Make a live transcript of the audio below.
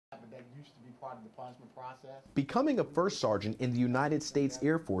used to be part of the punishment process. Becoming a first sergeant in the United States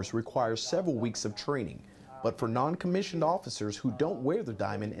Air Force requires several weeks of training. But for non-commissioned officers who don't wear the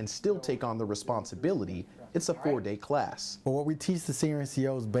diamond and still take on the responsibility, it's a 4-day class. Well, what we teach the senior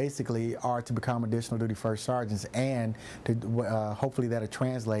NCOs basically are to become additional duty first sergeants, and to, hopefully that'll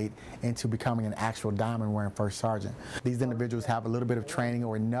translate into becoming an actual diamond wearing first sergeant. These individuals have a little bit of training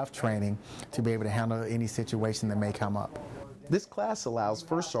or enough training to be able to handle any situation that may come up. This class allows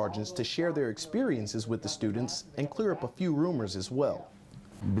first sergeants to share their experiences with the students and clear up a few rumors as well.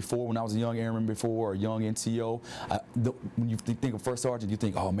 Before, when I was a young airman or a young NCO, when you think of first sergeant, you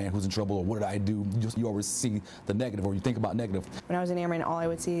think, oh man, who's in trouble, or what did I do? You always see the negative, or you think about negative. When I was an airman, all I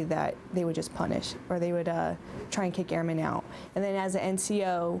would see that they would just punish, or they would try and kick airmen out. And then as an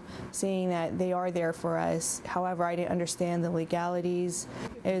NCO, seeing that they are there for us, however, I didn't understand the legalities.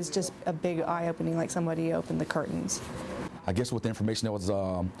 It was just a big eye-opening, like somebody opened the curtains. I guess with the information that was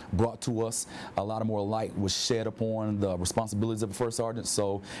brought to us, a lot more light was shed upon the responsibilities of a first sergeant.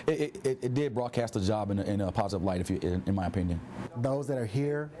 So it did broadcast the job in a positive light, in my opinion. Those that are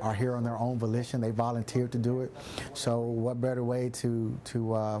here on their own volition. They volunteered to do it. So what better way to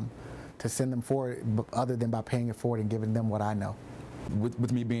send them forward other than by paying it forward and giving them what I know.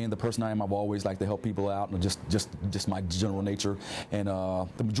 With me being the person I am, I've always liked to help people out, and just my general nature. And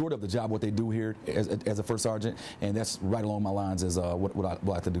the majority of the job, what they do here as a first sergeant, and that's right along my lines as what I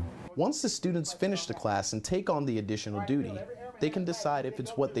like to do. Once the students finish the class and take on the additional duty, they can decide if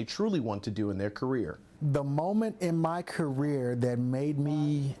it's what they truly want to do in their career. The moment in my career that made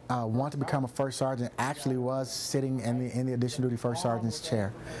me want to become a first sergeant actually was sitting in the additional duty first sergeant's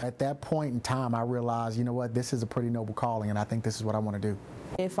chair. At that point in time, I realized, you know what, this is a pretty noble calling, and I think this is what I want to do.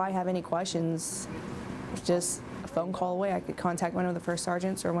 If I have any questions, just a phone call away. I could contact one of the first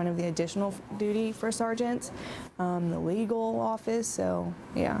sergeants or one of the additional duty first sergeants, the legal office. So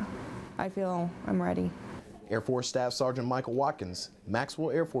yeah, I feel I'm ready. Air Force Staff Sergeant Michael Watkins,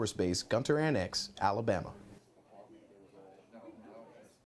 Maxwell Air Force Base, Gunter Annex, Alabama.